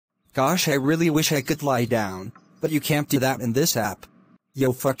Gosh, I really wish I could lie down, but you can't do that in this app.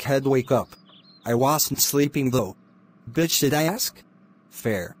 Yo fuckhead, wake up. I wasn't sleeping though. Bitch, did I ask?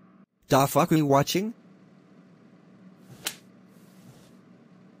 Fair. Da fuck are you watching?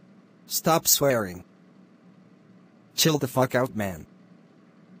 Stop swearing. Chill the fuck out, man.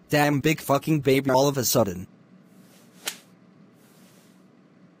 Damn big fucking baby all of a sudden.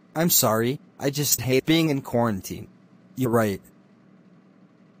 I'm sorry, I just hate being in quarantine. You're right.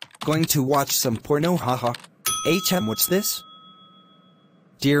 Going to watch some porno, haha. HM, what's this?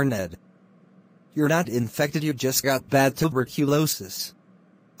 Dear Ned. You're not infected, you just got bad tuberculosis.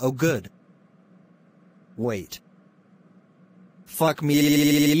 Oh good. Wait. Fuck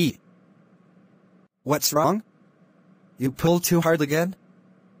me. What's wrong? You pulled too hard again?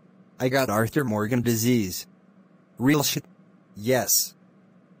 I got Arthur Morgan disease. Real shit? Yes.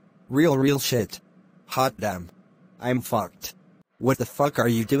 Real shit. Hot damn. I'm fucked. What the fuck are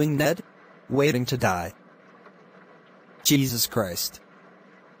you doing, Ned? Waiting to die. Jesus Christ.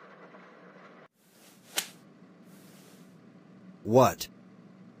 What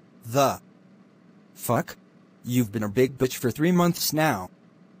the fuck? You've been a big bitch for 3 months now.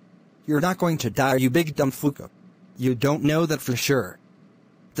 You're not going to die, you big dumb fuka. You don't know that for sure.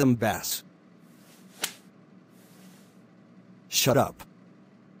 Dumb bass. Shut up,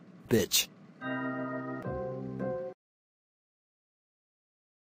 bitch.